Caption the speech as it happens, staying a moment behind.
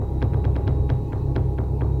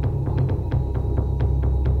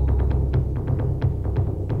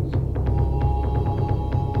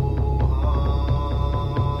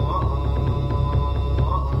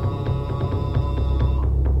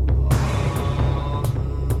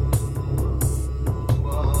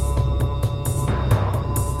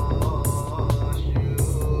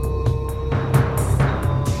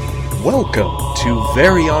Welcome to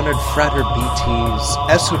Very Honored Frater BT's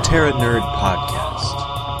Esoteric Nerd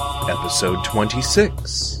Podcast, Episode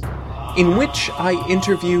 26, in which I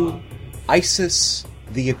interview Isis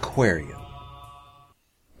The Aquarian.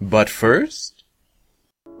 But first...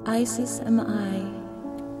 Isis am I,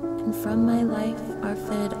 and from my life are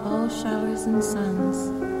fed all showers and suns,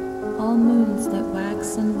 all moons that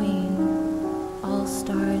wax and wane, all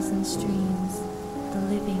stars and streams, the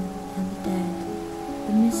living and the dead,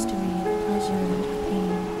 the mystery, pleasure, and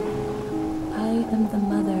pain. I am the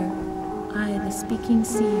mother, I the speaking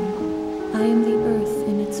sea, I am the earth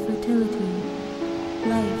in its fertility,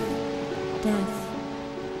 life, death,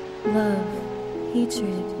 love,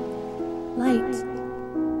 hatred, light,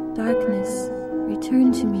 darkness,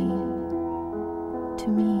 return to me, to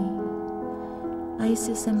me.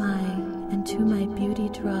 Isis am I, and to my beauty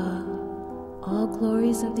draw, all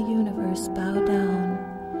glories of the universe bow down,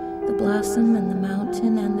 the blossom and the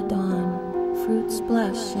mountain and the dawn, fruits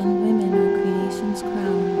blush and women are creation's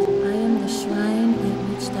crown. I am the shrine at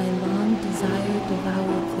which thy long desire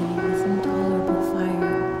devoured thee with intolerable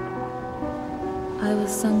fire. I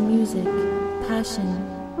was sung music, passion,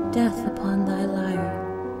 death upon thy lyre.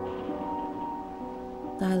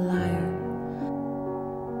 Thy lyre.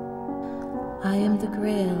 I am the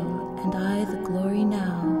grail, and I the glory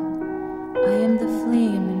now. I am the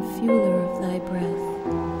flame and fueler of thy breath.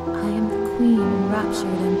 I am the queen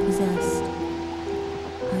enraptured and possessed.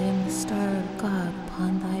 I am the star of God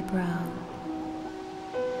upon thy brow.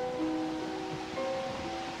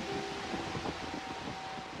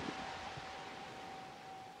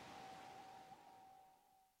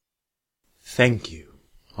 Thank you,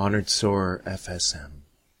 Honored Soror FSM,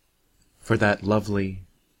 for that lovely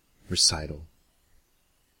recital,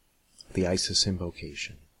 the Isis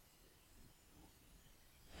Invocation.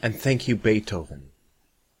 And thank you, Beethoven.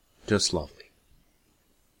 Just lovely.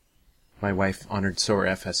 My wife, Honored Soror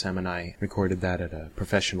FSM, and I recorded that at a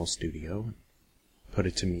professional studio, put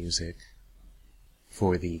it to music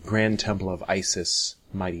for the Grand Temple of Isis,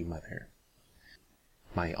 Mighty Mother,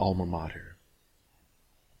 my alma mater,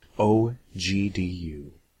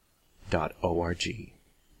 ogdu.org.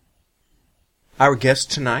 Our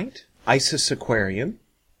guest tonight, Isis Aquarian,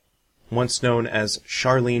 once known as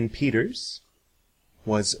Charlene Peters,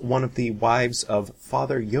 was one of the wives of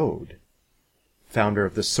Father Yod, founder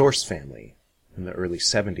of the Source family in the early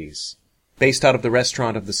 70s, based out of the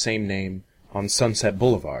restaurant of the same name on Sunset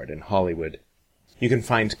Boulevard in Hollywood. You can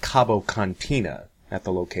find Cabo Cantina at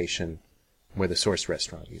the location where the Source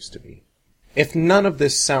restaurant used to be. If none of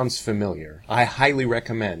this sounds familiar, I highly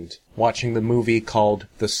recommend watching the movie called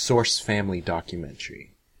The Source Family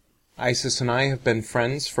Documentary. Isis and I have been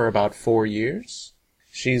friends for about 4 years.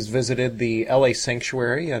 She's visited the LA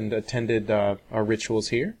Sanctuary and attended our rituals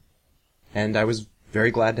here, and I was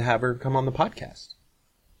very glad to have her come on the podcast.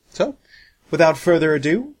 So, without further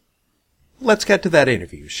ado, let's get to that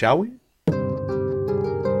interview, shall we?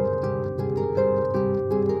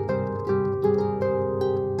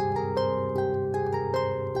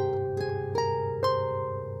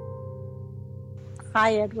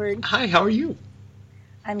 Hi, Edward. Hi, how are you?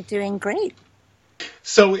 I'm doing great.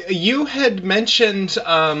 So you had mentioned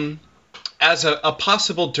as a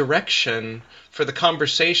possible direction for the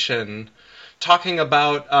conversation, talking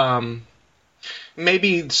about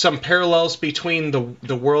maybe some parallels between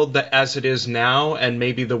the world that as it is now and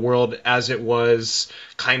maybe the world as it was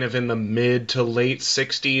kind of in the mid to late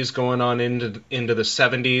 60s going on into the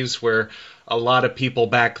 70s, where a lot of people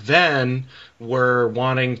back then were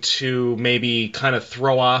wanting to maybe kind of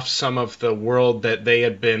throw off some of the world that they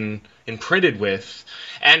had been imprinted with.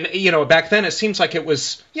 And, back then it seems like it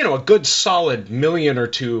was, a good solid million or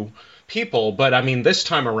two people. But, I mean, this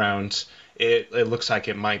time around, it looks like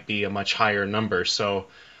it might be a much higher number. So,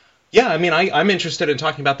 yeah, I mean, I'm interested in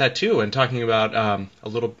talking about that, too, and talking about a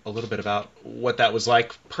little bit about what that was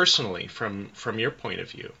like personally from your point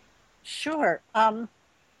of view. Sure.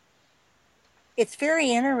 It's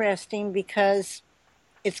very interesting because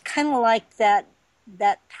it's kind of like that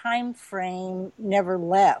time frame never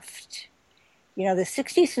left. The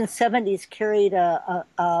 60s and 70s carried a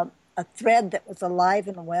thread that was alive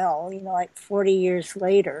and well, like 40 years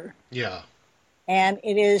later. Yeah. And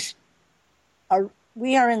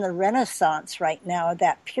we are in the Renaissance right now,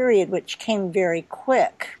 that period, which came very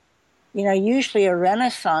quick. Usually a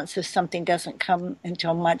Renaissance is something doesn't come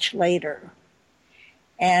until much later.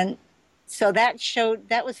 And so that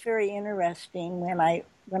was very interesting when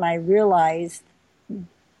I realized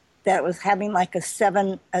that it was having like a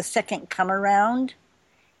second come around.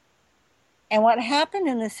 And what happened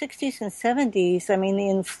in the 60s and 70s, I mean, the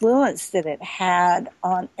influence that it had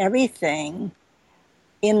on everything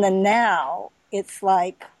in the now, it's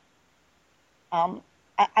like,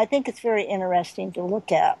 I think it's very interesting to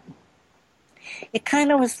look at. It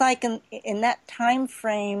kind of was like in that time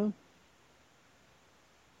frame,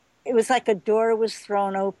 it was like a door was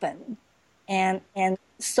thrown open, and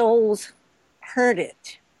souls heard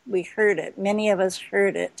it. We heard it. Many of us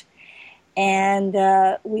heard it, and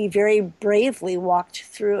we very bravely walked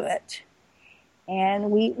through it.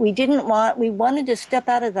 And we wanted to step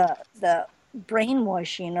out of the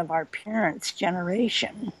brainwashing of our parents'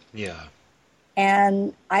 generation. Yeah.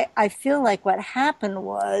 And I feel like what happened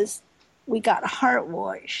was we got heart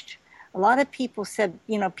washed. A lot of people said,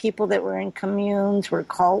 people that were in communes were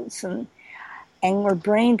cults and were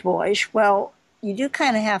brainwashed. Well, you do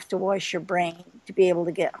kind of have to wash your brain to be able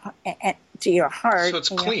to get to your heart. So it's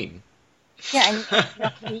clean. Yeah. And,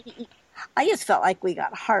 I just felt like we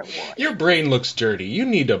got heart washed. Your brain looks dirty. You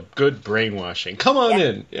need a good brainwashing. Come on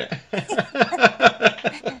in. Yeah.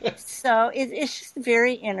 So it's just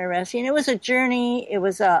very interesting. It was a journey. It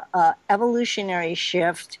was a evolutionary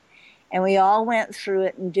shift, and we all went through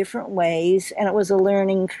it in different ways. And it was a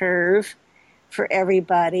learning curve for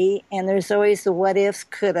everybody. And there's always the what ifs,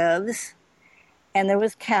 could haves, and there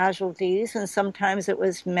was casualties, and sometimes it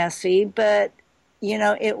was messy. But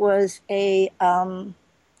it was it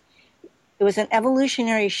was an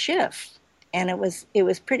evolutionary shift, and it was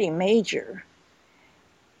pretty major.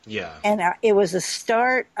 Yeah. And it was the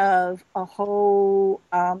start of a whole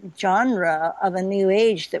genre of a new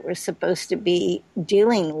age that we're supposed to be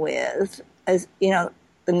dealing with, as the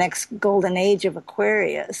next golden age of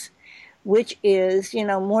Aquarius, which is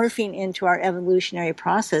morphing into our evolutionary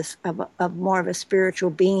process of more of a spiritual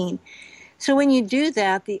being. So when you do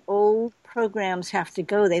that, the old programs have to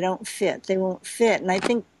go. They don't fit. They won't fit. And I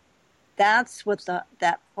think that's what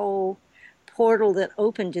that whole portal that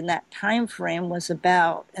opened in that time frame was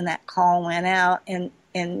about, and that call went out, and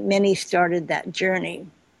many started that journey.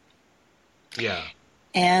 Yeah.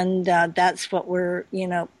 And that's what we're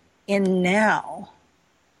in now,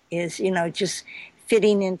 is just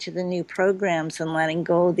fitting into the new programs and letting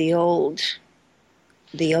go of the old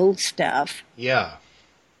stuff. Yeah.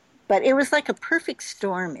 But it was like a perfect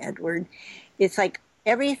storm, Edward. It's like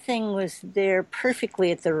everything was there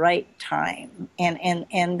perfectly at the right time.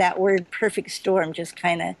 And that word perfect storm just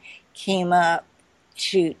kind of came up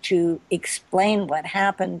to explain what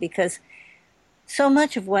happened, because so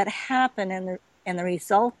much of what happened and the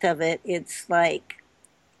result of it, it's like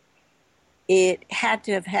it had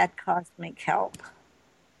to have had cosmic help.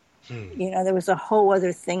 There was a whole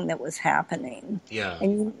other thing that was happening. Yeah.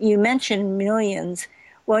 And you mentioned millions.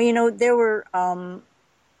 Well, there were I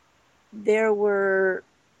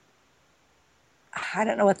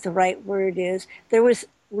don't know what the right word is. There was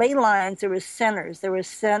ley lines, there was centers. There were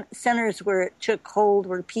centers where it took hold,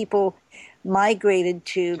 where people migrated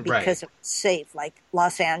to because it was safe, like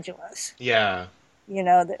Los Angeles. Yeah.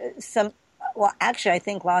 Actually, I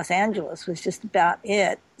think Los Angeles was just about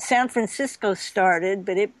it. San Francisco started,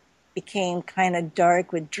 but it became kind of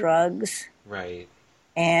dark with drugs. Right.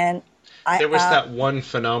 And there was that one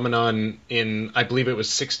phenomenon in, I believe it was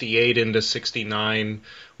 68 into 69,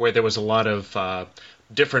 where there was a lot of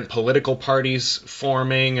different political parties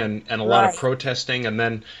forming and a lot of protesting,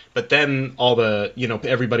 but then all the,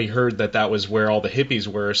 everybody heard that was where all the hippies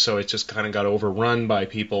were, so it just kind of got overrun by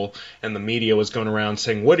people, and the media was going around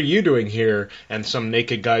saying, "What are you doing here?" And some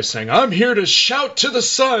naked guy saying, "I'm here to shout to the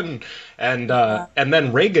sun." And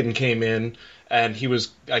then Reagan came in, and he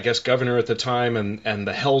was, I guess, governor at the time, and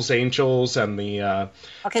the Hells Angels and the...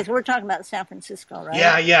 Okay, so we're talking about San Francisco, right?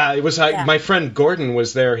 Yeah. It was my friend Gordon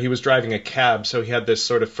was there. He was driving a cab, so he had this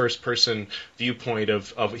sort of first-person viewpoint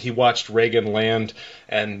of he watched Reagan land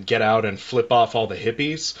and get out and flip off all the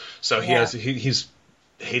hippies. So he's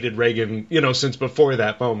hated Reagan, since before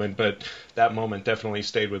that moment, but that moment definitely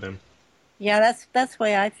stayed with him. Yeah, that's the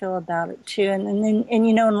way I feel about it too. And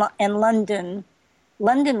in London.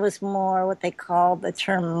 London was more what they call the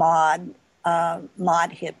term mod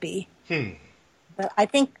hippie. But I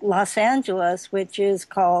think Los Angeles, which is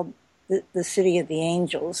called the City of the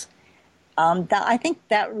Angels, I think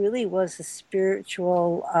that really was a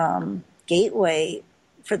spiritual gateway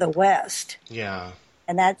for the West. Yeah.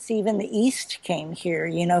 And that's even the East came here,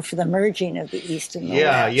 for the merging of the East and the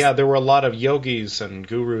West. Yeah, there were a lot of yogis and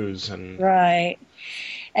gurus. Right.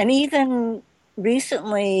 And even...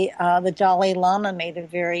 recently, the Dalai Lama made a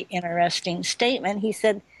very interesting statement. He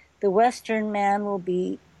said, "The Western man will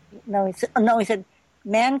be..." He said,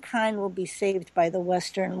 "Mankind will be saved by the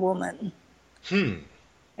Western woman."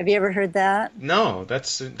 Have you ever heard that? No,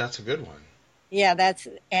 that's a good one. Yeah,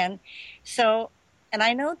 and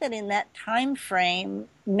I know that in that time frame,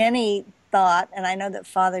 many thought, and I know that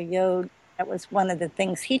Father Yod, that was one of the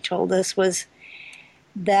things he told us, was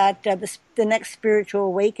that the next spiritual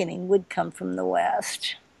awakening would come from the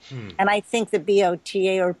West. And I think the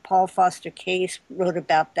BOTA, or Paul Foster Case, wrote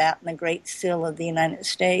about that in The Great Seal of the United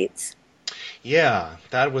States. Yeah,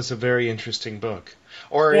 that was a very interesting book.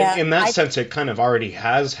 Or Yeah, in that sense, it kind of already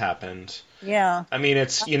has happened. Yeah. I mean,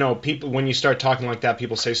 it's, people, when you start talking like that,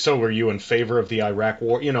 people say, so were you in favor of the Iraq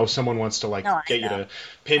war? Someone wants to, get you to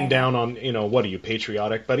pin down on, what are you,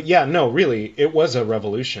 patriotic? But yeah, no, really, it was a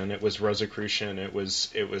revolution. It was Rosicrucian. It was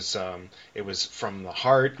from the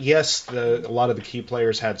heart. Yes, a lot of the key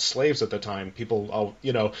players had slaves at the time. People,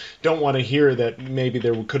 don't want to hear that maybe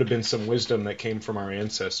there could have been some wisdom that came from our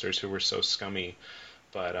ancestors who were so scummy.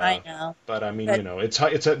 But I know. But I mean,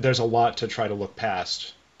 there's a lot to try to look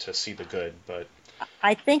past to see the good. But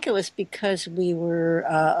I think it was because we were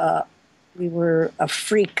a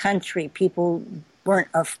free country. People weren't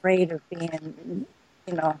afraid of being,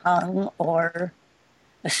 hung or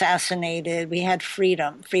assassinated. We had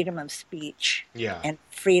freedom of speech, and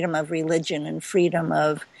freedom of religion, and freedom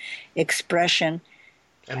of expression,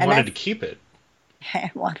 and wanted to keep it.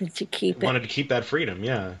 Wanted to keep it. Wanted to keep that freedom.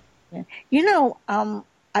 Yeah.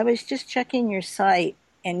 I was just checking your site,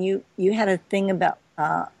 and you had a thing about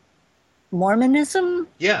Mormonism.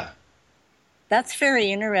 Yeah. That's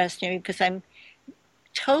very interesting because I'm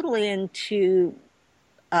totally into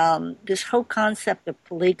this whole concept of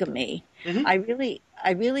polygamy. Mm-hmm.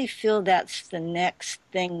 I really feel that's the next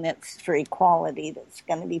thing that's for equality that's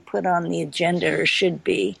going to be put on the agenda, or should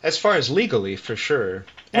be. As far as legally, for sure.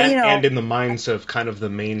 And in the minds of kind of the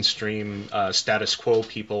mainstream status quo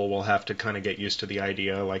people will have to kind of get used to the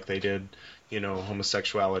idea like they did,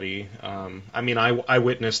 homosexuality. I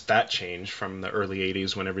witnessed that change from the early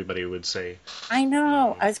 80s when everybody would say... I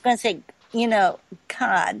know. I was going to say,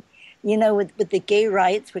 God, with the gay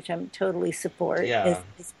rights, which I'm totally support,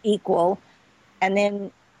 is equal. And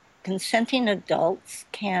then consenting adults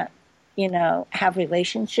can't, have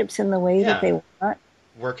relationships in the way that they want.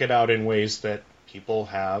 Work it out in ways that people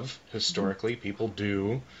have historically. People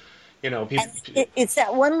do. It's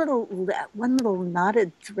that one little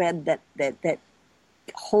knotted thread that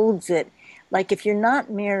holds it. Like if you're not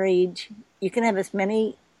married, you can have as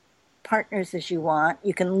many partners as you want.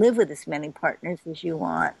 You can live with as many partners as you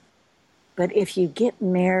want. But if you get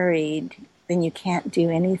married, then you can't do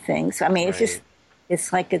anything. So,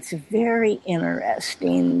 it's very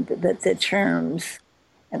interesting, the terms,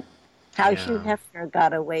 and how Hugh Hefner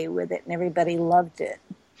got away with it, and everybody loved it.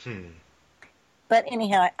 But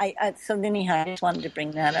anyhow, I just wanted to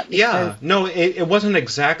bring that up. Yeah, no, it wasn't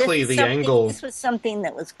exactly the angle. This was something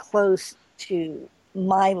that was close to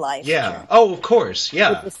my life. Yeah. Journey. Oh, of course.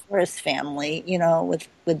 Yeah. With the Soror family, with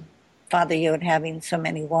Father Yod having so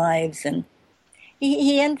many wives, and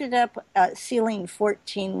he ended up sealing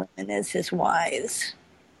 14 women as his wives.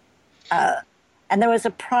 And there was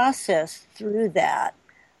a process through that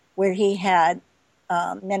where he had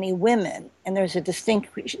many women, and there's a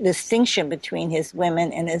distinction between his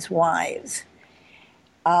women and his wives.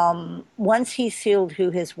 Once he sealed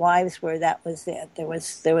who his wives were, that was it. There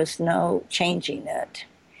was no changing it.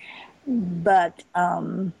 But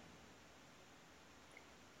and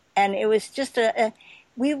it was just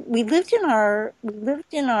we lived in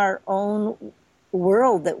our own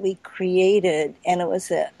world that we created, and it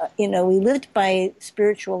was we lived by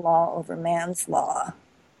spiritual law over man's law.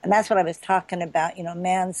 And that's what I was talking about,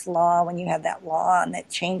 man's law, when you have that law and that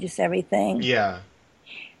changes everything. Yeah.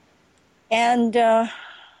 And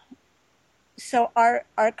so our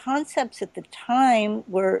concepts at the time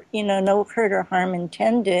were, no hurt or harm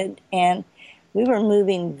intended, and we were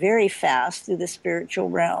moving very fast through the spiritual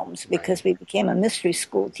realms because we became a mystery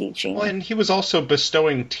school teaching. Well, and he was also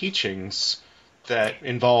bestowing teachings that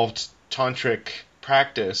involved tantric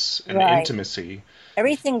practice and intimacy.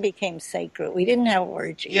 Everything became sacred. We didn't have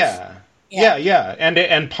orgies. Yeah.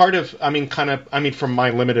 And part of, from my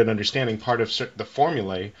limited understanding, part of the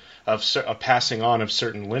formulae of passing on of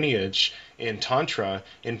certain lineage in Tantra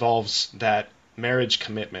involves that marriage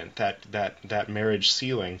commitment, that marriage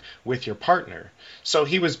sealing with your partner. So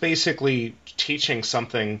he was basically teaching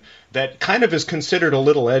something that kind of is considered a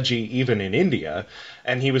little edgy even in India,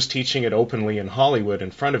 and he was teaching it openly in Hollywood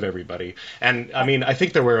in front of everybody. And I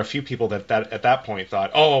think there were a few people that at that point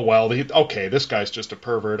thought, oh well, this guy's just a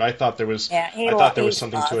pervert. I thought there was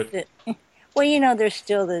something to it. Well, there's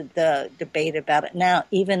still the debate about it now,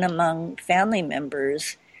 even among family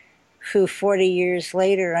members who 40 years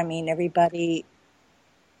later, everybody,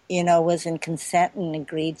 was in consent and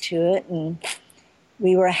agreed to it, and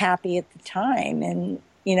we were happy at the time. And,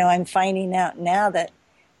 I'm finding out now that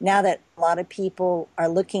now that a lot of people are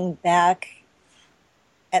looking back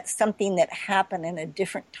at something that happened in a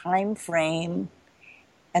different time frame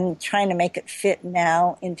and trying to make it fit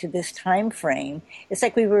now into this time frame. It's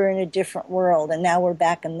like we were in a different world, and now we're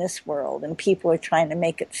back in this world, and people are trying to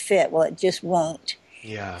make it fit. Well, it just won't.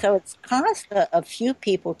 Yeah. So it's caused a few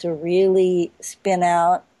people to really spin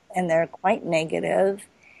out, and they're quite negative,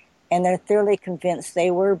 and they're thoroughly convinced they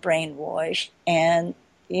were brainwashed, and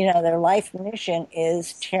their life mission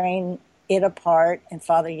is tearing it apart and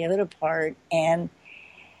Father Give it apart, and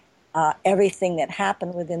everything that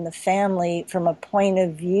happened within the family from a point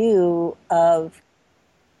of view of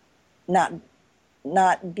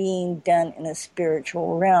not being done in a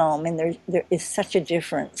spiritual realm. And there is such a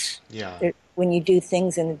difference when you do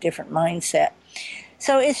things in a different mindset.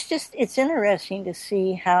 So it's interesting to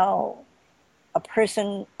see how a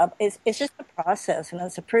person, it's just a process, and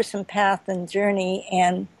it's a person path and journey,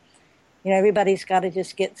 and everybody's got to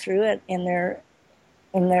just get through it in their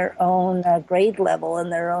own grade level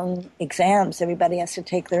and their own exams. Everybody has to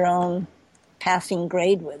take their own passing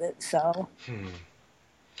grade with it. So,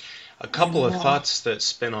 a couple of thoughts that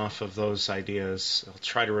spin off of those ideas. I'll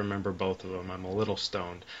try to remember both of them. I'm a little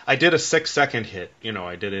stoned. I did a 6-second hit.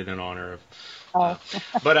 I did it in honor of.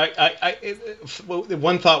 But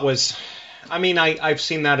one thought was, I've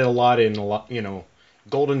seen that a lot in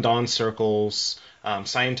Golden Dawn circles,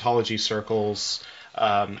 Scientology circles.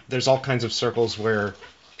 There's all kinds of circles where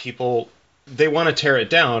people, they want to tear it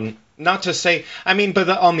down. Not to say, but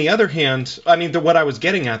on the other hand, what I was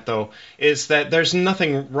getting at, though, is that there's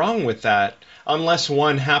nothing wrong with that unless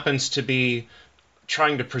one happens to be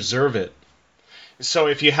trying to preserve it. So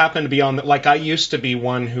if you happen to be like I used to be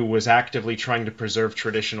one who was actively trying to preserve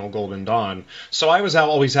traditional Golden Dawn. So I was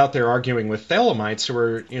always out there arguing with Thelemites who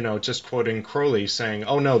were, just quoting Crowley saying,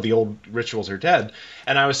 oh no, the old rituals are dead.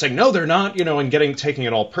 And I was saying, no, they're not, and taking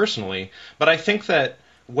it all personally. But I think that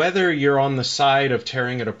whether you're on the side of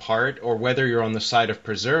tearing it apart or whether you're on the side of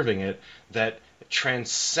preserving it, that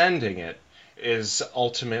transcending it is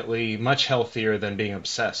ultimately much healthier than being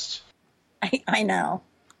obsessed. I know.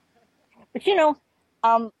 But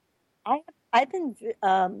I've been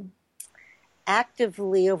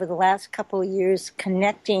actively over the last couple of years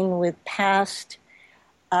connecting with past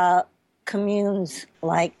communes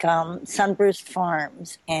like Sunburst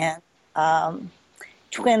Farms and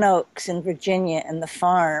Twin Oaks in Virginia and the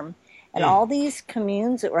Farm, and all these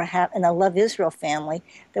communes that were and the Love Israel family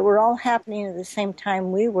that were all happening at the same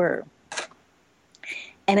time we were.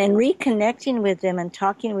 And in reconnecting with them and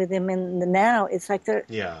talking with them in the now, it's like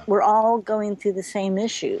we're all going through the same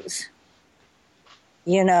issues.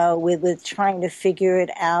 With trying to figure it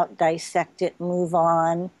out, dissect it, move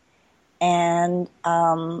on, and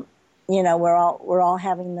we're all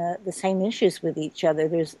having the same issues with each other.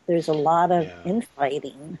 There's a lot of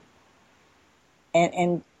infighting,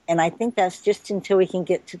 and I think that's just until we can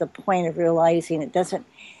get to the point of realizing it doesn't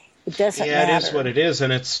matter. It is what it is,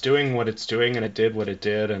 and it's doing what it's doing, and it did what it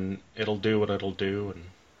did, and it'll do what it'll do, and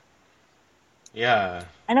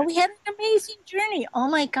I know we had an amazing journey. Oh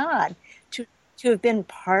my God, to have been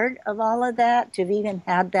part of all of that, to have even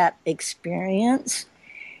had that experience,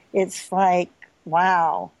 it's like,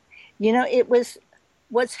 wow. It was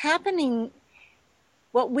what's happening,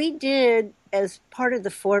 what we did as part of the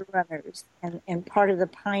Forerunners and part of the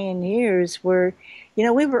pioneers were,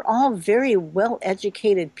 we were all very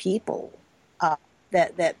well-educated people.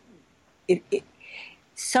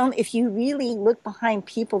 If you really look behind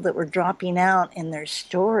people that were dropping out in their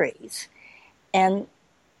stories, and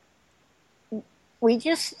we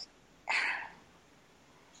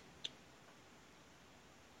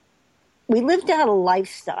lived out a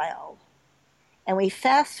lifestyle, and we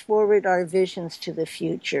fast forward our visions to the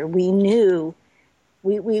future. We knew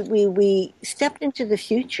we stepped into the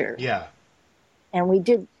future. Yeah. And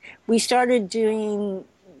we started doing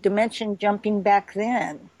dimension jumping back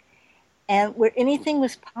then, and where anything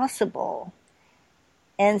was possible.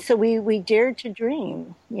 And so we dared to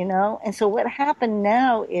dream, And so what happened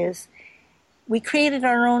now is we created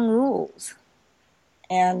our own rules.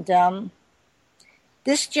 And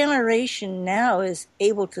this generation now is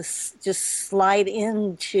able to just slide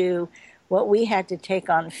into what we had to take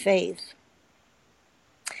on faith.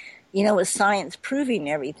 With science proving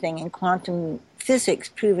everything and quantum physics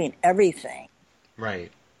proving everything.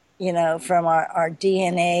 Right. From our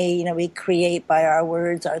DNA, we create by our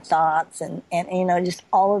words, our thoughts, and just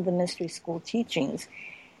all of the mystery school teachings.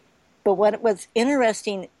 But what's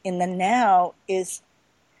interesting in the now is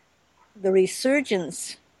the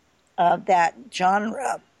resurgence of that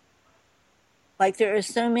genre. Like there are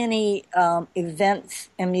so many events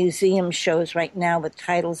and museum shows right now with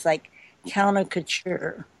titles like Counter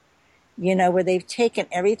Couture, where they've taken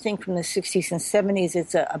everything from the 60s and 70s.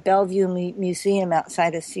 It's a Bellevue museum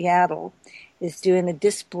outside of Seattle is doing a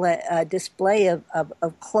display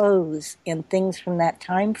of clothes and things from that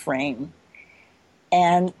time frame.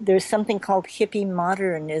 And there's something called hippie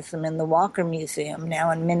modernism in the Walker Museum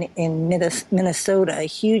now in Minnesota, a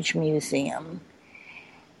huge museum.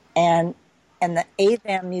 And the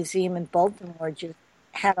AVAM Museum in Baltimore just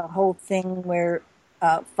had a whole thing where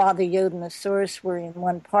Father Yoda and the Source were in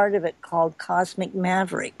one part of it called Cosmic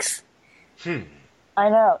Mavericks. I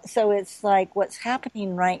know. So it's like what's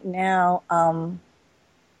happening right now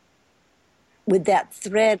with that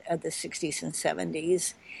thread of the 60s and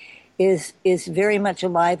 70s is very much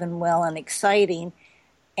alive and well and exciting.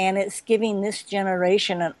 And it's giving this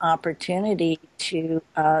generation an opportunity to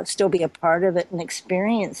still be a part of it and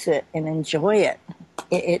experience it and enjoy it.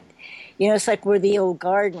 It's like we're the old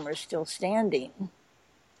guard and we're still standing.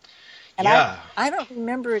 And yeah. I don't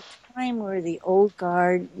remember a time where the old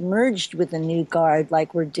guard merged with the new guard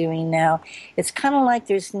like we're doing now. It's kind of like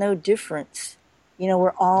there's no difference.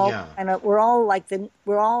 We're all we're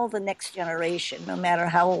all the next generation, no matter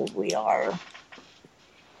how old we are.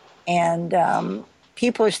 And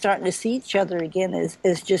people are starting to see each other again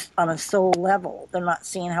as just on a soul level. They're not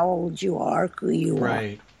seeing how old you are, who you are.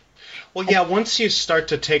 Right. Well, yeah, once you start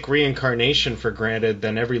to take reincarnation for granted,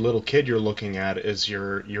 then every little kid you're looking at is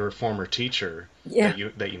your former teacher that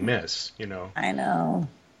you miss, I know.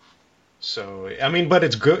 So, I mean, but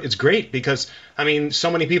it's great because, I mean,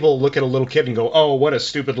 so many people look at a little kid and go, oh, what a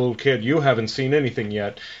stupid little kid, you haven't seen anything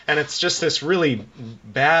yet. And it's just this really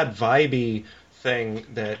bad, vibey thing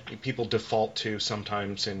that people default to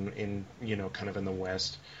sometimes in kind of in the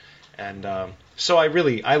West. And so I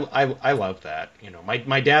love that.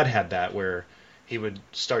 My dad had that where he would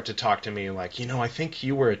start to talk to me like, I think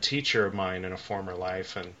you were a teacher of mine in a former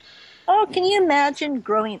life. And oh, can you imagine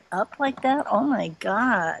growing up like that? Oh my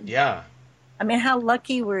God. Yeah. I mean, how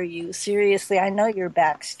lucky were you? Seriously, I know your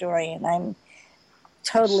backstory, and I'm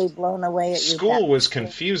totally blown away at your School was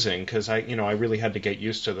confusing because I really had to get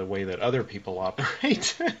used to the way that other people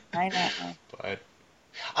operate. I know. But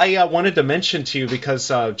I wanted to mention to you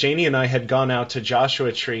because Janie and I had gone out to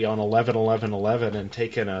Joshua Tree on 11/11/11 and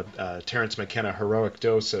taken a Terrence McKenna heroic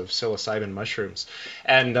dose of psilocybin mushrooms,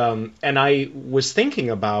 and I was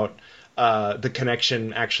thinking about the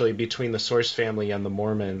connection actually between the Source family and the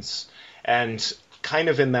Mormons, and kind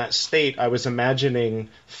of in that state, I was imagining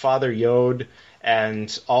Father Yod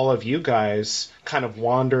and all of you guys kind of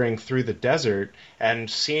wandering through the desert and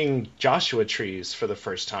seeing Joshua trees for the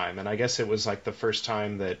first time. And I guess it was like the first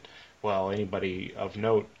time that, well, anybody of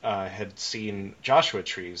note had seen Joshua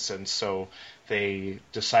trees. And so they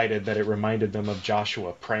decided that it reminded them of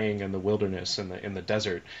Joshua praying in the wilderness in the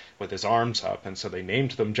desert with his arms up. And so they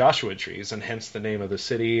named them Joshua trees, and hence the name of the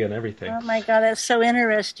city and everything. Oh, my God, that's so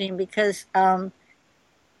interesting because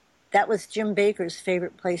that was Jim Bakker's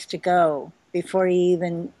favorite place to go before he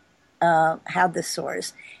even had the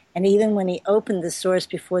Source. And even when he opened the Source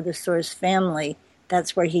before the Source family,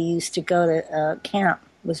 that's where he used to go to camp,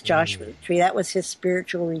 was Joshua Tree. That was his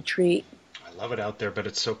spiritual retreat. I love it out there, but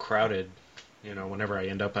it's so crowded. Whenever I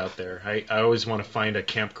end up out there, I always want to find a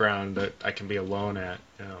campground that I can be alone at.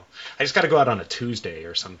 I just got to go out on a Tuesday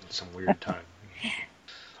or some weird time.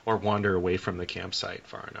 Or wander away from the campsite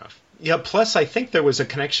far enough. Yeah, plus I think there was a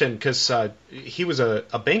connection because he was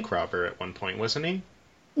a bank robber at one point, wasn't he?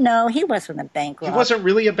 No, he wasn't a bank robber. He wasn't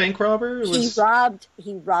really a bank robber? He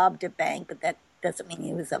robbed a bank, but that doesn't mean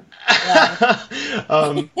he was a...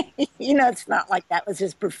 it's not like that was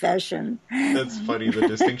his profession. That's funny, the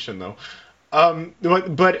distinction, though.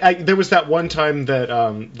 But there was that one time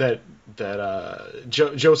that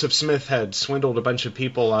Joseph Smith had swindled a bunch of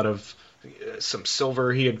people out of some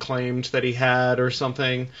silver he had claimed that he had or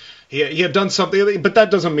something. He had done something, but that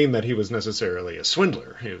doesn't mean that he was necessarily a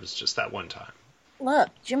swindler. It was just that one time. Look,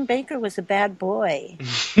 Jim Bakker was a bad boy.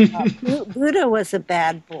 Buddha was a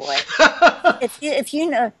bad boy. If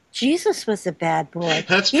you know, Jesus was a bad boy.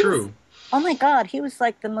 That's true. Oh my God, he was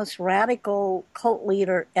like the most radical cult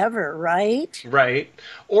leader ever, right? Right.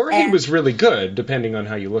 Or he was really good, depending on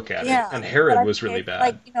how you look at it. And Herod was really bad.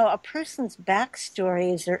 Like, a person's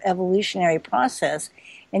backstory is their evolutionary process.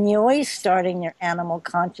 And you always start in your animal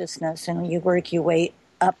consciousness and you work your way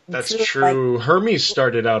up. That's true. Hermes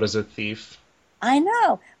started out as a thief. I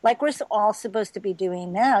know. Like we're all supposed to be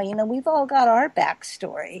doing now. We've all got our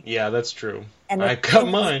backstory. Yeah, that's true. And I got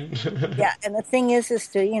mine. Yeah, and the thing is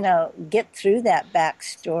to, get through that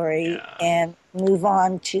backstory and move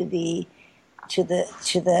on to the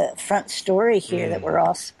front story here that we're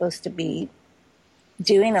all supposed to be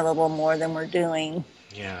doing a little more than we're doing.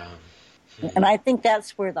 Yeah. And I think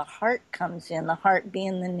that's where the heart comes in, the heart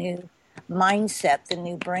being the new mindset, the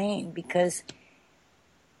new brain, because,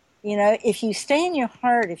 you know, if you stay in your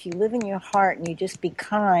heart, if you live in your heart and you just be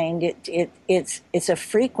kind, it's a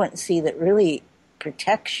frequency that really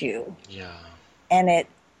protects you. Yeah. And it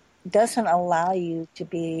doesn't allow you to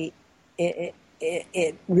be, it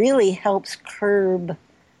really helps curb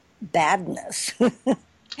badness.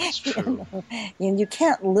 That's true. You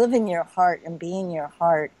can't live in your heart and be in your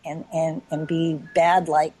heart and be bad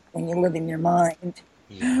like when you live in your mind.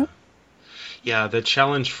 Yeah. Yeah, the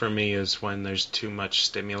challenge for me is when there's too much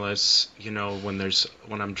stimulus, you know,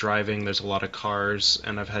 when I'm driving, there's a lot of cars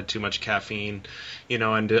and I've had too much caffeine, you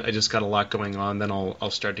know, and I just got a lot going on, then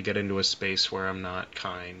I'll start to get into a space where I'm not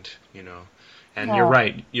kind, you know. And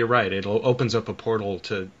you're right. It opens up a portal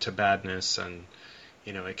to badness, and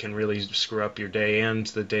you know, it can really screw up your day and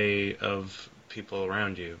the day of people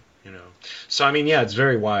around you, you know. So, I mean, yeah, it's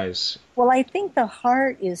very wise. Well, I think the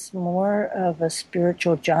heart is more of a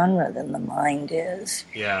spiritual genre than the mind is.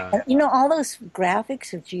 Yeah. And, you know, all those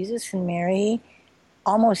graphics of Jesus and Mary,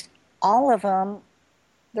 almost all of them,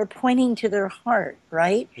 they're pointing to their heart,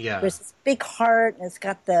 right? Yeah. There's this big heart, and it's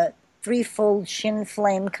got the threefold shin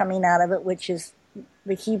flame coming out of it, which is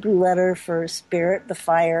the Hebrew letter for spirit, the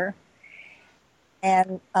fire.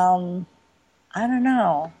 And I don't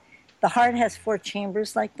know. The heart has 4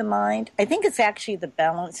 chambers like the mind. I think it's actually the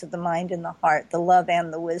balance of the mind and the heart, the love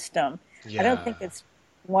and the wisdom. Yeah. I don't think it's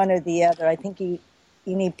one or the other. I think you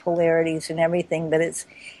need polarities and everything, but it's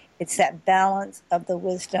that balance of the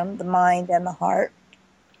wisdom, the mind, and the heart.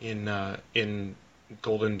 In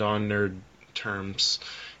Golden Dawn nerd terms,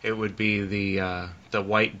 it would be the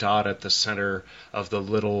white dot at the center of the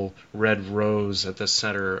little red rose at the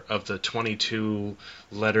center of the 22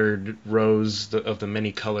 lettered rose of the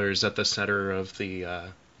many colors at the center of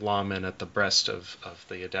the Laman at the breast of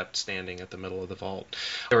the adept standing at the middle of the vault.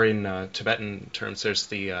 Or in Tibetan terms, there's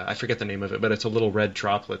the, I forget the name of it, but it's a little red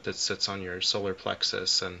droplet that sits on your solar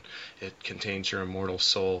plexus, and it contains your immortal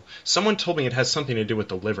soul. Someone told me it has something to do with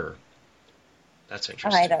the liver. That's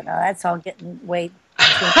interesting. I don't know. That's all getting way... I'm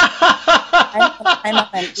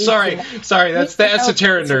sorry. That's the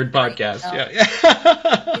Esoteric Nerd podcast. Right,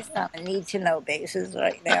 yeah. It's on a need-to-know basis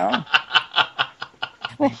right now.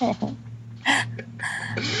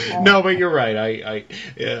 No, but you're right. I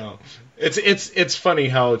you know, it's funny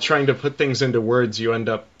how trying to put things into words, you end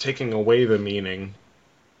up taking away the meaning.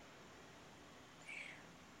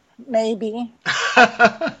 Maybe.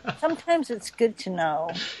 Sometimes it's good to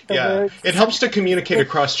know the words. It helps to communicate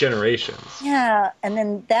across generations. Yeah, and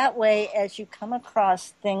then that way, as you come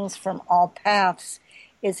across things from all paths,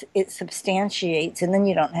 it substantiates, and then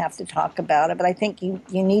you don't have to talk about it. But I think you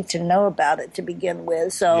need to know about it to begin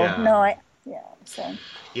with. So,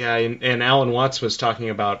 Yeah, and Alan Watts was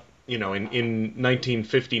talking about, you know, in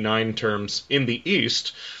 1959 terms, in the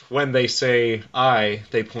East, when they say I,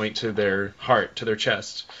 they point to their heart, to their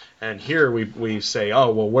chest. And here we say,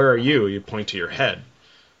 oh, well, where are you? You point to your head.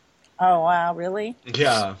 Oh, wow, really?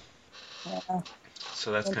 Yeah. Yeah.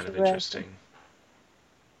 So that's kind of interesting.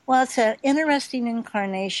 Well, it's an interesting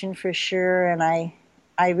incarnation for sure, and I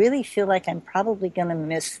really feel like I'm probably going to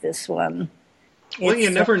miss this one. Well,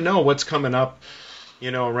 you never know what's coming up,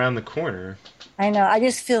 you know, around the corner. I know. I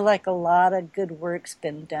just feel like a lot of good work's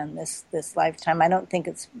been done this lifetime. I don't think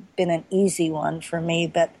it's been an easy one for me,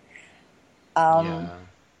 but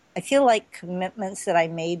I feel like commitments that I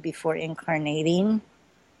made before incarnating.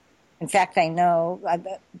 In fact, I know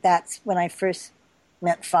that's when I first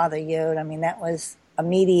met Father Yod. I mean, that was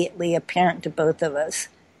immediately apparent to both of us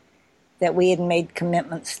that we had made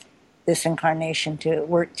commitments this incarnation to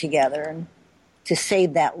work together and to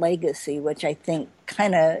save that legacy, which I think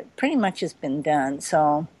kind of pretty much has been done.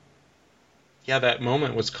 So, yeah, that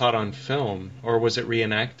moment was caught on film, or was it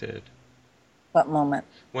reenacted? What moment?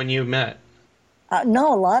 When you met.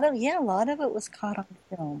 No, a lot of it was caught on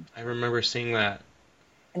film. I remember seeing that.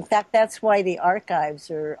 In fact, that's why the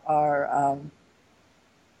archives are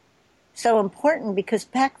so important, because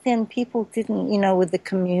back then people didn't, you know, with the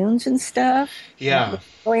communes and stuff. Yeah.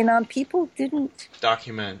 Going on, people didn't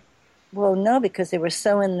document. Well, no, because they were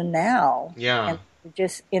so in the now. Yeah. And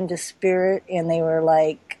just into spirit, and they were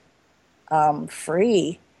like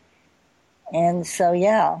free. And so,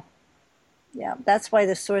 yeah, that's why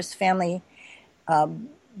the Source Family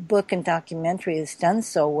book and documentary has done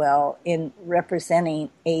so well in representing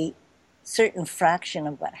a certain fraction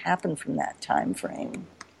of what happened from that time frame.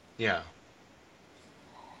 Yeah.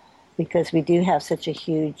 Because we do have such a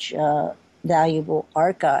huge, valuable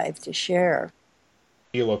archive to share.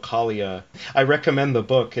 Localia. I recommend the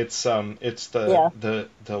book. It's Yeah. the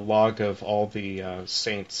log of all the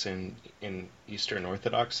saints in Eastern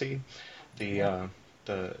Orthodoxy. The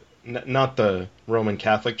not the Roman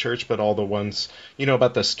Catholic Church, but all the ones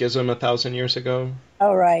about the schism 1,000 years ago.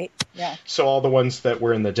 Oh, right. Yeah. So all the ones that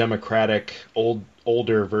were in the democratic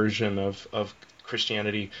older version of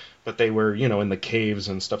Christianity, but they were in the caves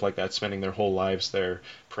and stuff like that, spending their whole lives there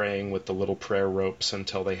praying with the little prayer ropes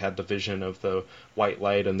until they had the vision of the white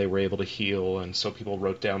light and they were able to heal. And so people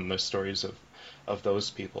wrote down the stories of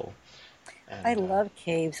those people. I And love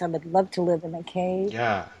caves. I would love to live in a cave.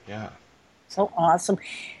 yeah, yeah. So awesome.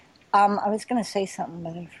 I was going to say something,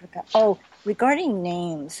 but I forgot. Oh, regarding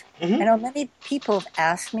names, I Hmm. know many people have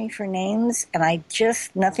asked me for names, and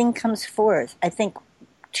nothing comes forth. I think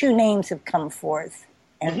two names have come forth,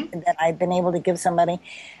 and Hmm. that I've been able to give somebody.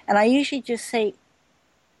 And I usually just say,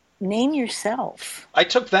 name yourself. I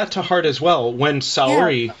took that to heart as well when Yeah,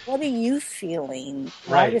 Saori. what are you feeling?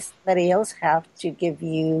 Why Right. does somebody else have to give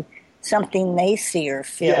you something they see or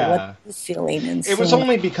feel? What are Yeah. you feeling and It was seeing?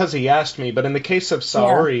 only because he asked me, but in the case of Yeah.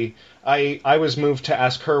 Saori, I was moved to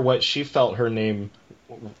ask her what she felt her name,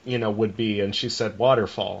 would be, and she said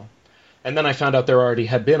Waterfall. And then I found out there already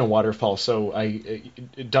had been a waterfall, so I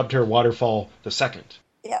dubbed her Waterfall the second.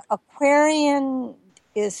 Yeah, Aquarian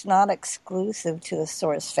is not exclusive to the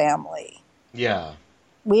Source family. Yeah,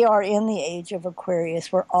 We are in the age of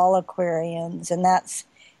Aquarius. We're all Aquarians, and that's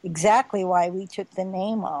exactly why we took the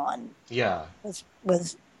name on. yeah, Was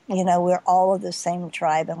we're all of the same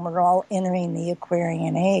tribe, and we're all entering the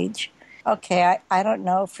Aquarian age. Okay, I don't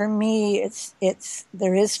know. For me, it's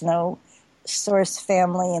there is no Source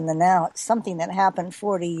family in the now. It's something that happened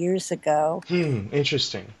 40 years ago,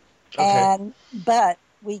 interesting. Okay. and but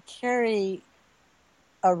we carry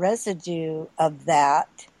a residue of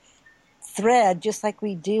that thread, just like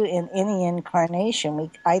we do in any incarnation.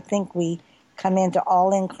 I think we come into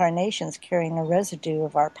all incarnations carrying a residue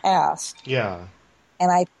of our past, Yeah,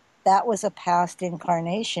 and that was a past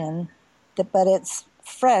incarnation, but it's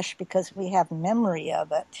fresh because we have memory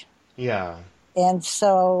of it, yeah, and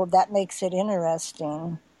so that makes it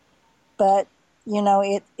interesting. But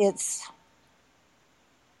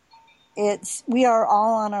it's we are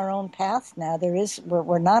all on our own path now.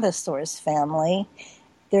 We're not a Source family.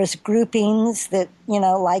 There's groupings that,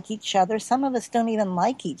 like each other. Some of us don't even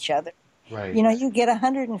like each other. right. You get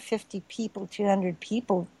 150 people, 200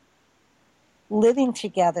 people living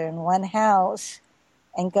together in one house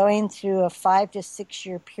and going through a 5 to 6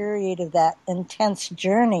 year period of that intense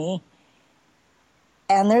journey.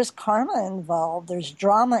 And there's karma involved. There's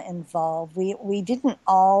drama involved. We didn't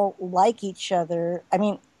all like each other. I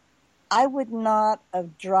mean, I would not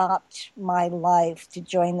have dropped my life to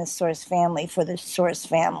join the Source family for the Source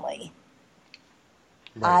family.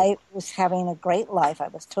 Right. I was having a great life. I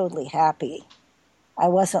was totally happy. I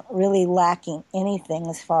wasn't really lacking anything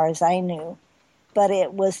as far as I knew. But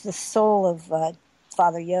it was the soul of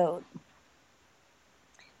Father Yod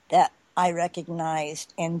that I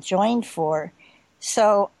recognized and joined for.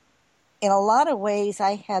 So in a lot of ways,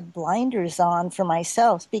 I had blinders on for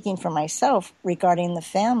myself, speaking for myself, regarding the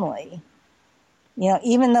family.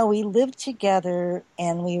 Even though we lived together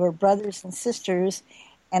and we were brothers and sisters,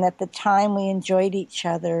 and at the time we enjoyed each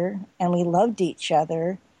other and we loved each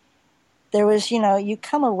other, there was, you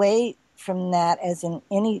come away from that, as in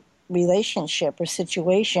any relationship or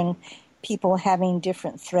situation, people having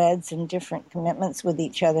different threads and different commitments with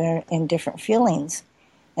each other and different feelings.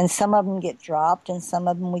 And some of them get dropped and some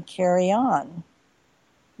of them we carry on,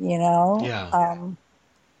 Yeah.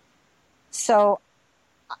 So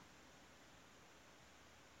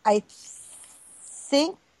I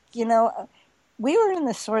think, we were in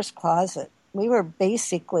the Source closet. We were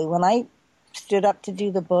basically, when I stood up to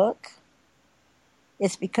do the book,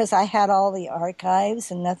 it's because I had all the archives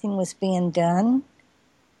and nothing was being done.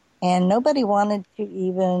 And nobody wanted to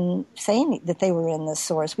even say that they were in the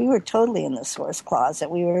Source. We were totally in the Source closet.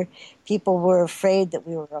 People were afraid that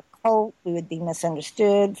we were a cult. We would be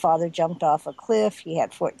misunderstood. Father jumped off a cliff. He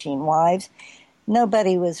had 14 wives.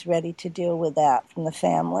 Nobody was ready to deal with that from the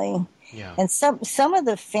family. Yeah. And some of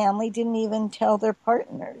the family didn't even tell their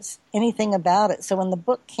partners anything about it. So when the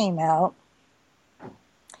book came out,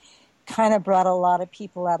 kind of brought a lot of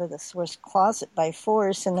people out of the Source closet by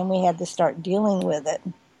force, and then we had to start dealing with it.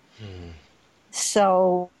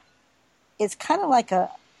 So it's kind of like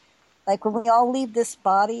when we all leave this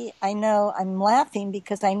body, I know I'm laughing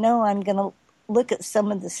because I know I'm going to look at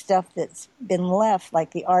some of the stuff that's been left,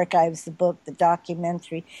 like the archives, the book, the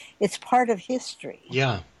documentary. It's part of history.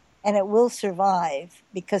 Yeah. And it will survive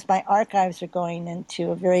because my archives are going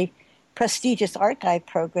into a very prestigious archive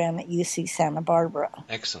program at UC Santa Barbara.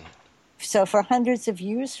 Excellent. So for hundreds of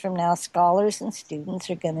years from now, scholars and students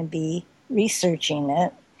are going to be researching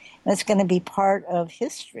it, and it's going to be part of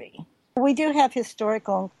history. We do have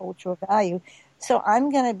historical and cultural value, so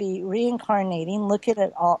I'm going to be reincarnating, looking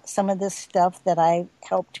at some of this stuff that I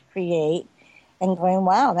helped create, and going,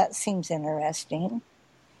 wow, that seems interesting.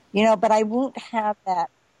 But I won't have that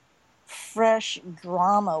fresh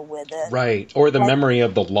drama with it. Right. Or the memory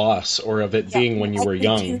of the loss, or of it being when you were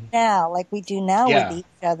young. Like we do now with each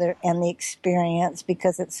other and the experience,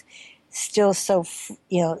 because it's still so,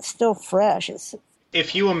 it's still fresh.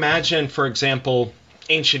 If you imagine, for example,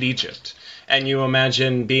 ancient Egypt, and you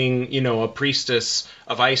imagine being, a priestess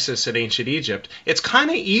of Isis in ancient Egypt, it's kind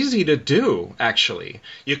of easy to do, actually.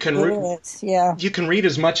 You can you can read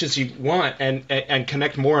as much as you want and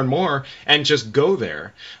connect more and more and just go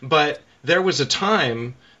there. But there was a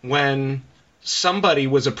time when somebody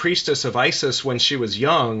was a priestess of Isis when she was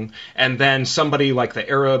young, and then somebody like the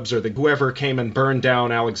Arabs or whoever came and burned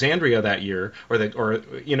down Alexandria that year,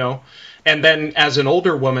 and then as an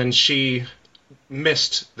older woman, she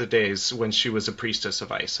missed the days when she was a priestess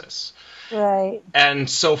of Isis. Right. And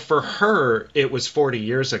so for her, it was 40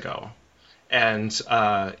 years ago. And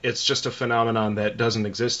it's just a phenomenon that doesn't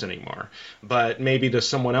exist anymore. But maybe to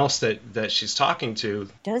someone else that she's talking to.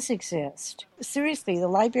 It does exist. Seriously, the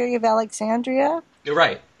Library of Alexandria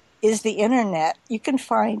is the internet. You can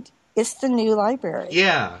find, it's the new library.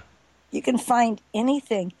 Yeah. You can find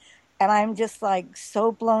anything. And I'm just like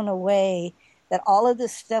so blown away that all of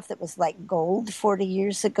this stuff that was like gold 40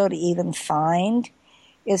 years ago to even find,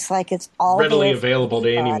 it's like it's all readily available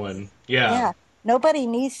to anyone. Yeah. Yeah. Nobody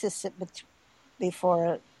needs to sit before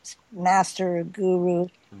a master or guru.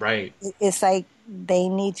 Right. It's like they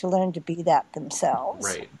need to learn to be that themselves.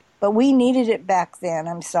 Right. But we needed it back then.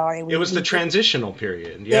 I'm sorry. It was the transitional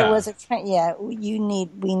period. Yeah. It was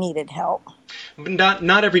we needed help. But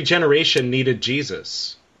not every generation needed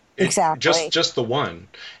Jesus. Exactly. Just the one.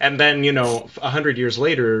 And then, 100 years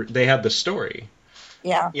later, they had the story.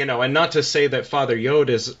 Yeah. And not to say that Father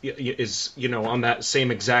Yod is on that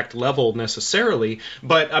same exact level necessarily,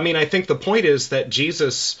 but I mean, I think the point is that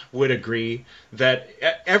Jesus would agree that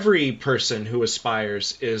every person who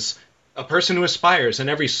aspires is a person who aspires,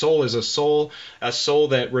 and every soul is a soul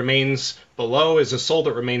that remains below is a soul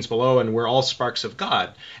that remains below, and we're all sparks of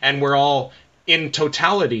God, and we're all in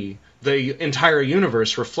totality the entire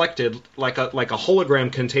universe reflected like a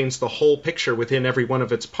hologram contains the whole picture within every one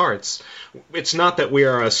of its parts. It's not that we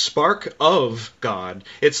are a spark of God.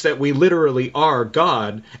 It's that we literally are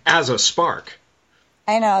God as a spark.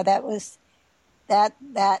 I know that was that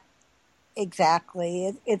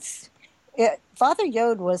exactly. Father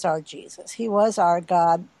Yod was our Jesus. He was our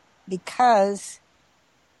God because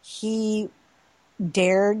he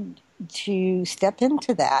dared to step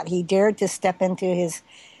into that. He dared to step into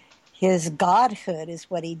his godhood is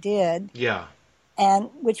what he did. Yeah. And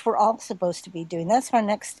which we're all supposed to be doing. That's our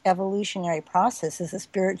next evolutionary process, is a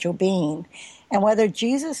spiritual being. And whether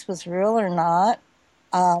Jesus was real or not,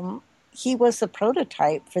 he was the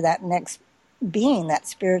prototype for that next being, that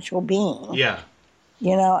spiritual being. Yeah.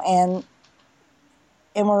 And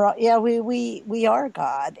we are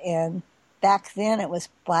God. And back then it was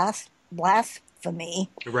blasphemy.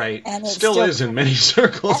 Right. And still is in many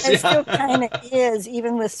circles. And it still kind of is,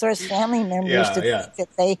 even with Soror's family members, think that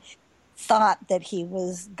they thought that he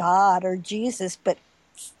was God or Jesus, but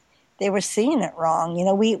they were seeing it wrong.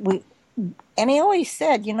 And he always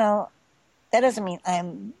said, that doesn't mean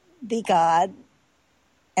I'm the God,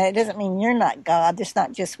 and it doesn't mean you're not God. There's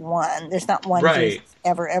not just one. There's not one Jesus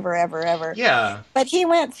ever, ever, ever, ever. Yeah. But he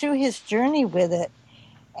went through his journey with it,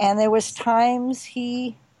 and there was times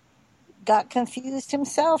he got confused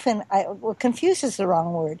himself, and confused is the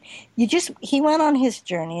wrong word. He went on his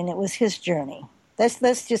journey, and it was his journey.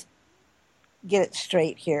 Let's just get it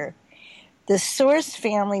straight here. The Soror's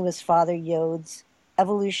family was Father Yod's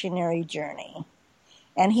evolutionary journey,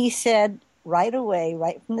 and he said right away,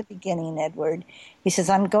 right from the beginning, Edward, he says,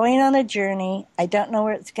 I'm going on a journey. I don't know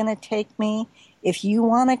where it's going to take me. If you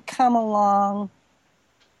want to come along,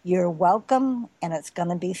 you're welcome, and it's going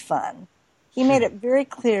to be fun. He made it very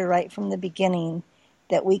clear right from the beginning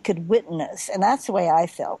that we could witness, and that's the way I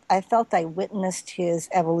felt. I felt I witnessed his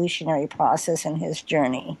evolutionary process and his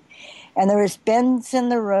journey. And there was bends in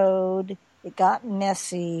the road. It got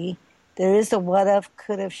messy. There is a what-if,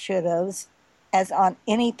 could-have, should-haves, as on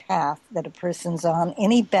any path that a person's on,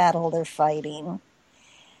 any battle they're fighting.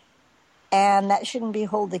 And that shouldn't be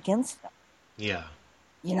held against them. Yeah.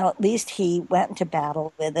 At least he went to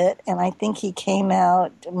battle with it, and I think he came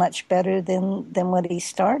out much better than what he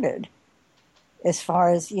started. as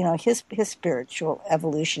far as, his spiritual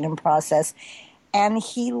evolution and process. And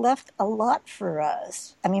he left a lot for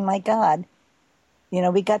us. I mean, my God,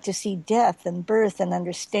 we got to see death and birth and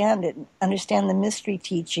understand it, understand the mystery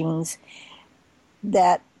teachings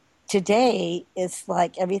that today it's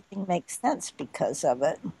like everything makes sense because of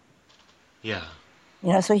it. Yeah.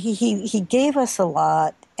 So he gave us a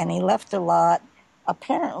lot, and he left a lot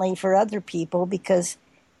apparently for other people, because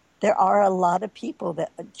there are a lot of people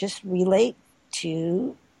that just relate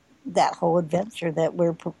to that whole adventure that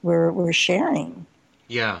we're sharing.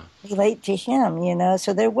 Yeah. Relate to him,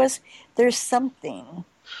 so there's something.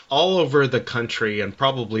 All over the country and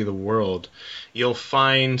probably the world, you'll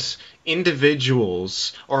find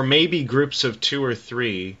individuals or maybe groups of 2 or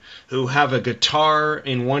 3 who have a guitar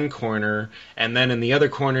in one corner, and then in the other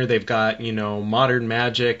corner they've got, modern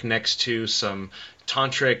magic next to some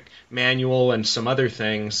tantric manual and some other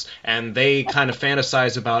things, and they kind of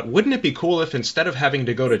fantasize about, wouldn't it be cool if instead of having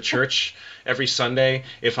to go to church every Sunday,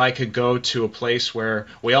 if I could go to a place where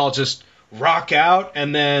we all just rock out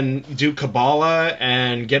and then do Kabbalah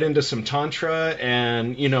and get into some Tantra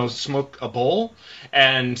and, smoke a bowl.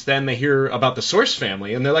 And then they hear about the Source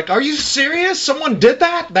family and they're like, are you serious? Someone did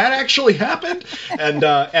that? That actually happened?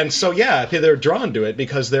 And so, yeah, they're drawn to it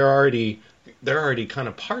because they're already kind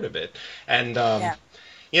of part of it. And, Yeah.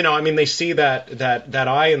 they see that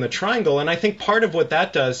eye in the triangle, and I think part of what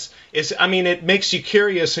that does is, it makes you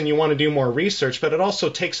curious and you want to do more research, but it also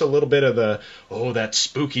takes a little bit of that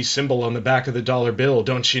spooky symbol on the back of the dollar bill.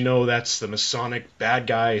 Don't you know that's the Masonic bad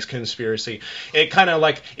guys conspiracy? It kind of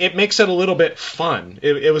it makes it a little bit fun.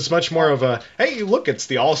 It was much more of a, hey, look, it's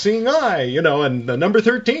the all-seeing eye, and the number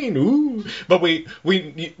 13, ooh. But we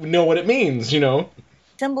know what it means,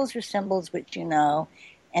 Symbols are symbols, which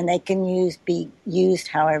and they can be used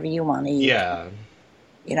however you want to use them.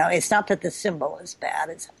 It's not that the symbol is bad,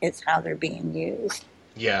 it's how they're being used.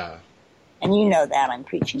 Yeah. And that I'm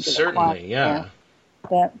preaching to the choir. Certainly, yeah.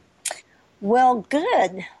 But, well,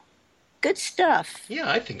 good stuff. Yeah,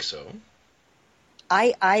 I think so.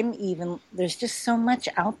 There's just so much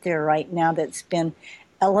out there right now that's been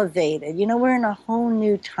elevated. We're in a whole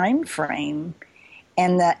new time frame,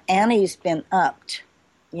 and the ante's been upped.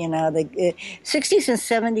 The 60s and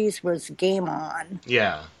 70s was game on.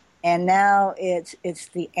 Yeah. And now it's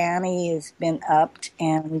the ante has been upped,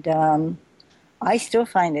 and I still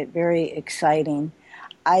find it very exciting.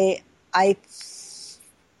 I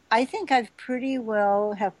think I've pretty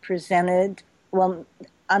well have presented. Well,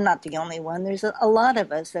 I'm not the only one. There's a lot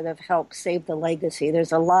of us that have helped save the legacy.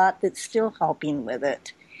 There's a lot that's still helping with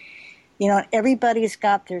it. Everybody's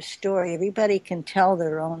got their story. Everybody can tell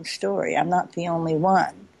their own story. I'm not the only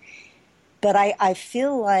one. But I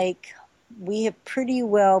feel like we have pretty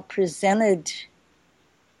well presented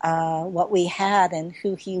what we had and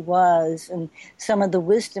who he was, and some of the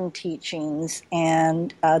wisdom teachings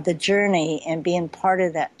and the journey and being part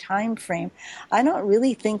of that time frame. I don't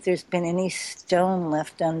really think there's been any stone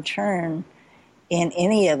left unturned in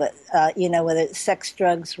any of it, whether it's sex,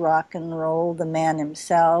 drugs, rock and roll, the man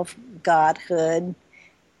himself, godhood,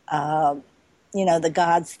 the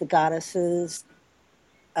gods, the goddesses,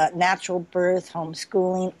 natural birth,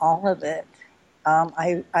 homeschooling, all of it.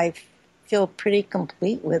 I feel pretty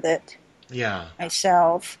complete with it. Yeah.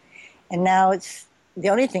 Myself. And now it's the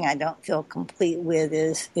only thing I don't feel complete with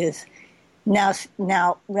is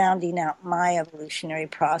now rounding out my evolutionary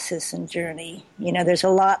process and journey. There's a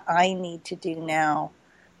lot I need to do now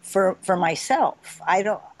for myself.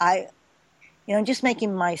 Just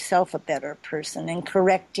making myself a better person and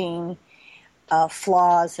correcting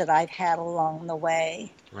flaws that I've had along the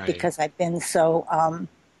way. Right. Because I've been so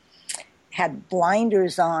had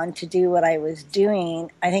blinders on to do what I was doing.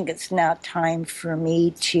 I think it's now time for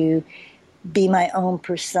me to be my own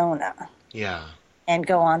persona. Yeah. And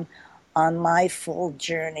go on my full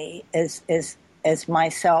journey as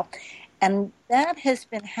myself. And that has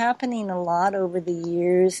been happening a lot over the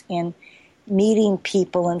years in meeting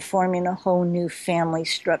people and forming a whole new family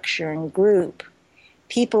structure and group.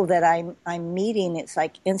 People that I'm meeting, it's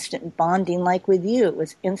like instant bonding, like with you. It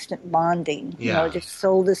was instant bonding, yeah. Just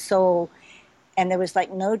soul to soul. And there was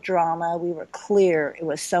like no drama. We were clear. It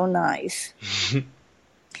was so nice.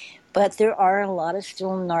 But there are a lot of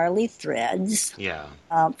still gnarly threads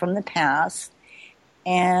from the past.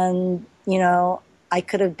 And, I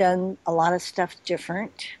could have done a lot of stuff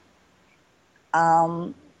different.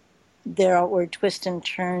 There were twists and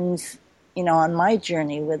turns, on my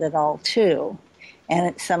journey with it all, too.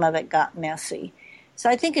 And some of it got messy. So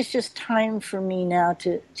I think it's just time for me now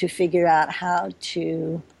to figure out how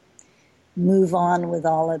to move on with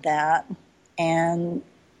all of that and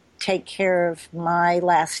take care of my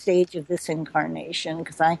last stage of this incarnation,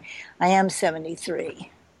 because I am 73.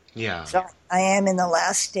 Yeah. So I am in the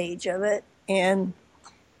last stage of it, and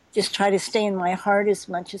just try to stay in my heart as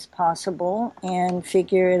much as possible and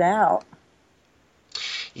figure it out.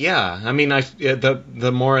 Yeah, I mean,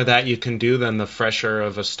 the more of that you can do, then the fresher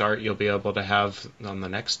of a start you'll be able to have on the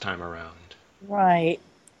next time around. Right.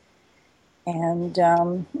 And,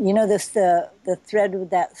 the thread with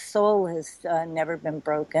that soul has never been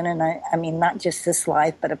broken. And I mean, not just this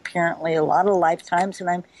life, but apparently a lot of lifetimes. And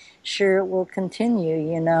I'm sure it will continue,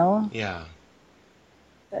 Yeah.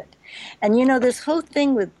 And, this whole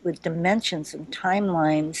thing with dimensions and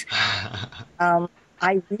timelines,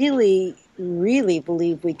 I really, really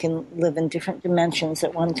believe we can live in different dimensions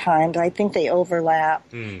at one time. I think they overlap.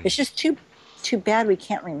 It's just too bad we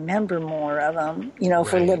can't remember more of them,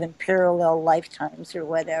 if we're living parallel lifetimes or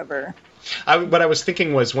whatever. What I was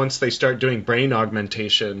thinking was, once they start doing brain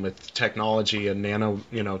augmentation with technology and nano,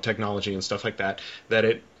 technology and stuff like that, that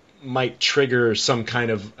it might trigger some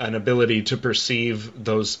kind of an ability to perceive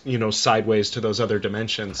those, sideways to those other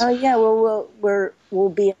dimensions. Oh yeah, well we'll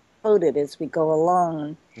be encoded as we go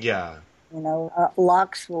along. Yeah.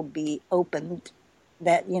 Locks will be opened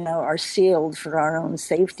that, are sealed for our own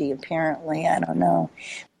safety, apparently. I don't know.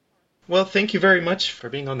 Well, thank you very much for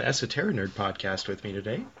being on the Esoteric Nerd podcast with me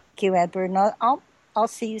today. Thank you, Edward. And I'll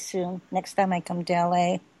see you soon, next time I come to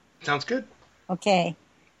LA. Sounds good. Okay.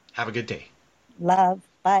 Have a good day. Love.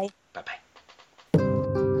 Bye. Bye-bye.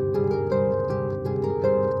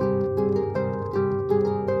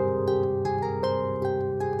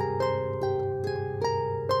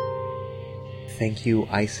 Thank you,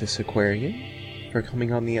 Isis Aquarian, for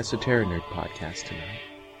coming on the Esoteric Nerd podcast tonight.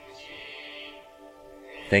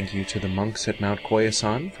 Thank you to the monks at Mount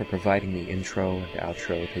Koyasan for providing the intro and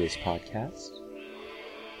outro to this podcast.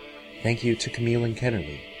 Thank you to Camille and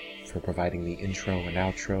Kennedy for providing the intro and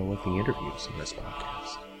outro of the interviews in this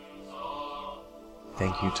podcast.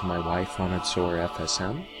 Thank you to my wife on Soror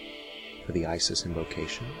FSM for the Isis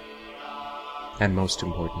invocation. And most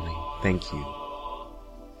importantly, thank you,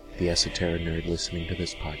 the Esoteric Nerd listening to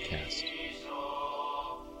this podcast.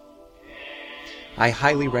 I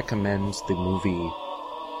highly recommend the movie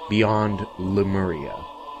Beyond Lemuria.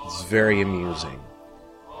 It's very amusing.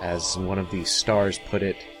 As one of the stars put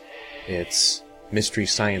it, it's Mystery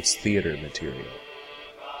Science Theater material.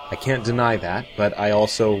 I can't deny that, but I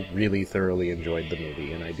also really thoroughly enjoyed the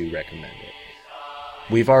movie, and I do recommend it.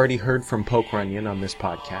 We've already heard from Poke Runyon on this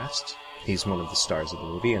podcast. He's one of the stars of the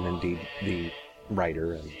movie, and indeed the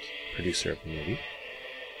writer and producer of the movie.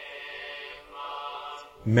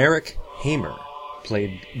 Merrick Hamer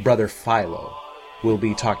played Brother Philo. We'll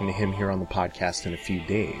be talking to him here on the podcast in a few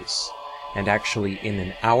days. And actually, in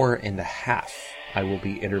an hour and a half, I will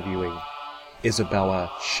be interviewing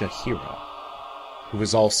Isabella Shahira, who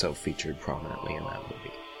was also featured prominently in that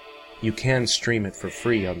movie. You can stream it for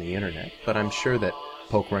free on the internet, but I'm sure that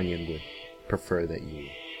Poke Runyon would prefer that you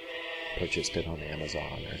purchased it on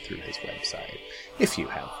Amazon or through his website, if you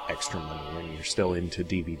have extra money and you're still into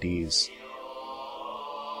DVDs.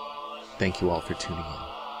 Thank you all for tuning in.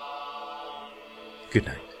 Good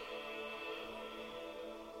night.